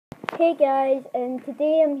Hey guys, and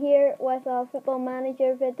today I'm here with a football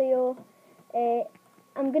manager video.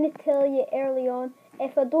 I'm going to tell you early on,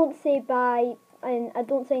 if I don't say bye and I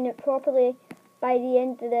don't sign it properly by the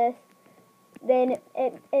end of this, then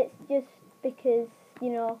it's just because,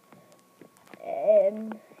 yeah,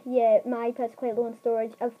 my iPad's quite low in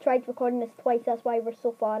storage. I've tried recording this twice, that's why we're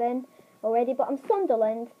so far in already, but I'm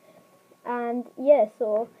Sunderland, and yeah,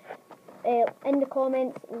 so in the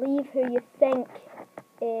comments, leave who you think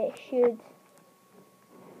I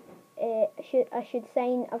should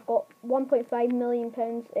sign. I've got £1.5 million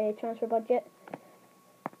transfer budget.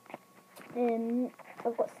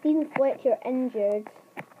 I've got Stephen Fletcher injured,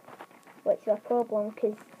 which is a problem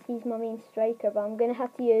because he's my main striker, but I'm going to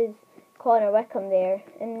have to use Connor Wickham there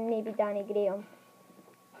and maybe Danny Graham.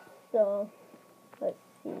 So let's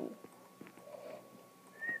see.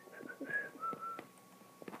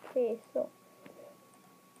 Okay, so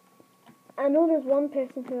I know there's one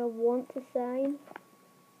person who I want to sign.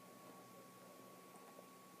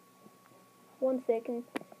 One second.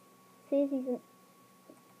 Says he's an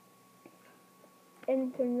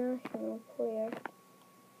international player.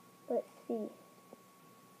 Let's see.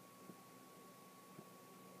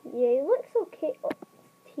 Yeah, he looks okay. Oh,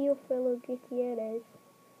 Teofilo Gutierrez.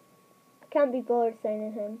 I can't be bothered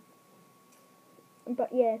signing him.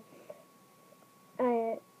 But yeah.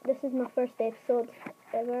 This is my first episode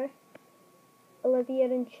ever. Olivier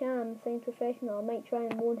Ncham signed professional. I might try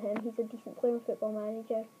and loan him. He's a decent player in Football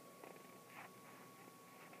Manager.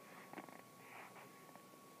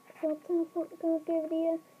 Sometimes I'm gonna give it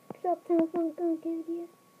you. Sometimes I'm gonna give it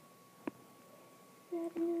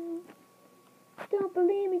you. Don't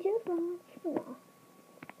believe me, just watch. No.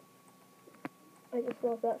 I just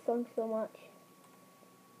love that song so much.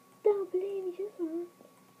 Don't believe me, just watch.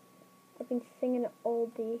 I've been singing it all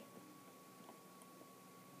day.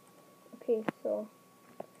 Okay, so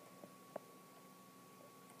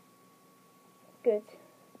good.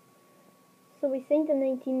 So we signed a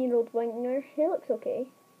 19-year-old winger. He looks okay.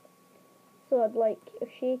 So I'd like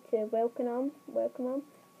O'Shea to welcome him.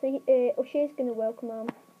 So O'Shea's going to welcome him.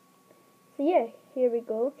 So yeah, here we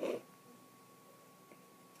go.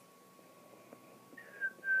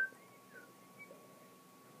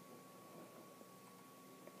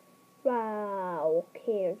 Wow,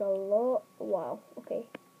 okay, there's a lot. Wow, okay.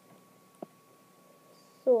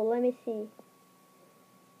 So let me see.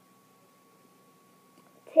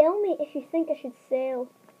 Tell me if you think I should sell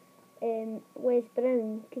Wes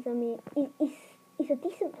Brown, because I mean he's a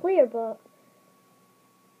decent player, but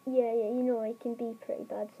yeah, you know, he can be pretty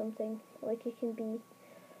bad sometimes. Like he can be,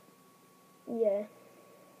 yeah.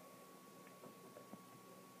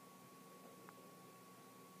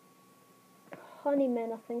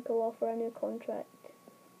 Honeyman, I think, will offer a new contract.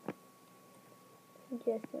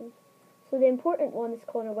 Suggestions. So the important one is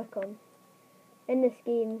Connor Wickham. In this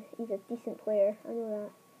game, he's a decent player. I know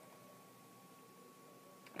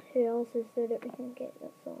that. Who else is there that we can get?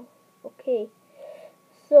 That's all. Okay.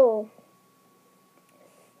 So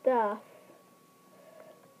staff.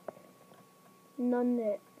 None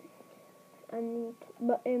that I need.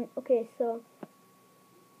 But okay. So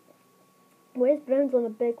Wes Brown's on a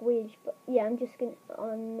big wage, but yeah, I'm just gonna.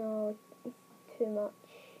 Oh no, it's too much.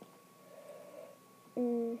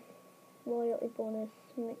 Loyalty bonus,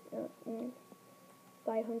 make that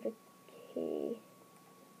 500k,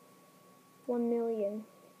 1 million,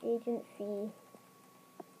 agent fee,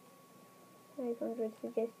 500,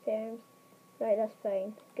 suggest terms, right, that's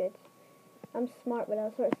fine, good. I'm smart with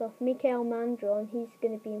that sort of stuff. Mikel Mandron, he's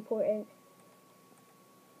going to be important.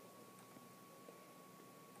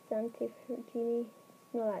 Santi Fugini,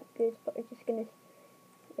 not that good, but we're just going to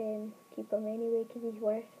keep him anyway because he's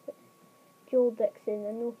worth it. Joel Dixon,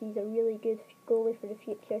 I know he's a really good goalie for the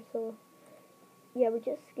future, so yeah, we're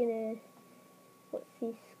just gonna, let's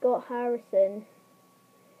see, Scott Harrison,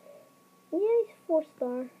 yeah, he's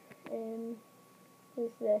 4-star,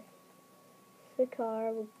 who's this,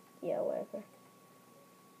 Sikar, yeah, whatever,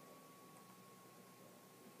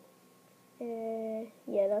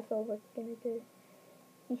 yeah, that's all we're gonna do.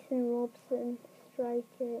 Ethan Robson,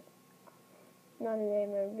 striker, none of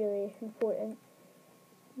them are really important.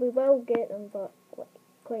 We will get them, but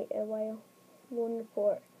quite a while. Loan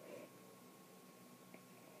report.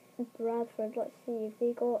 Bradford, let's see if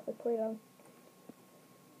they got the player I'm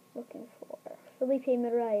looking for. Felipe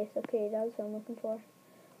Moraes, okay, that's what I'm looking for.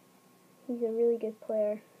 He's a really good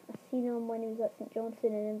player. I seen him when he was at St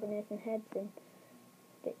Johnstone and Inverness and Heads, and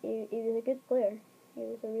he was a good player. He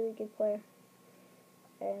was a really good player.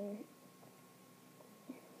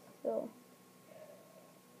 So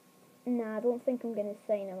nah, I don't think I'm gonna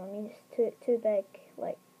sign him. I mean, it's too big.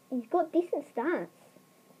 Like, he's got decent stats.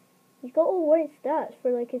 he's got all right stats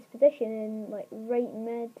for like his position in like right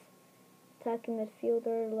mid, attacking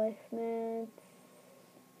midfielder, left mid,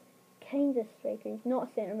 kind of striker. He's not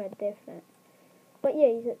a centre mid, definite. But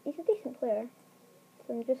yeah, he's a decent player.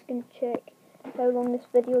 So I'm just going to check how long this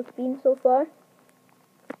video has been so far.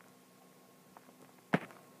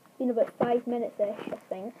 It's been about 5 minutes-ish, I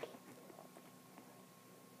think.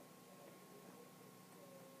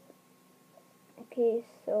 Okay,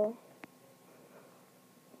 so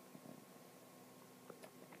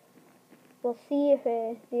we'll see if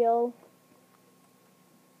they all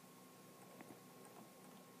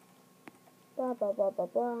blah blah blah blah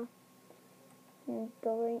blah. And the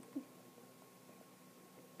right,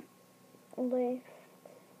 left.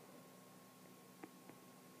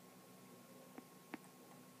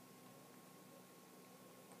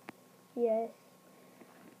 Yes.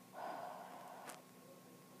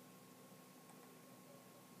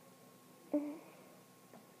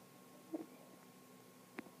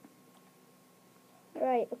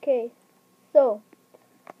 Right, okay. So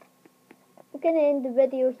we're gonna end the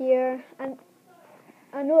video here, and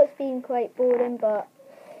I know it's been quite boring, but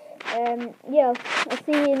yeah, I'll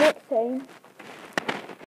see you next time.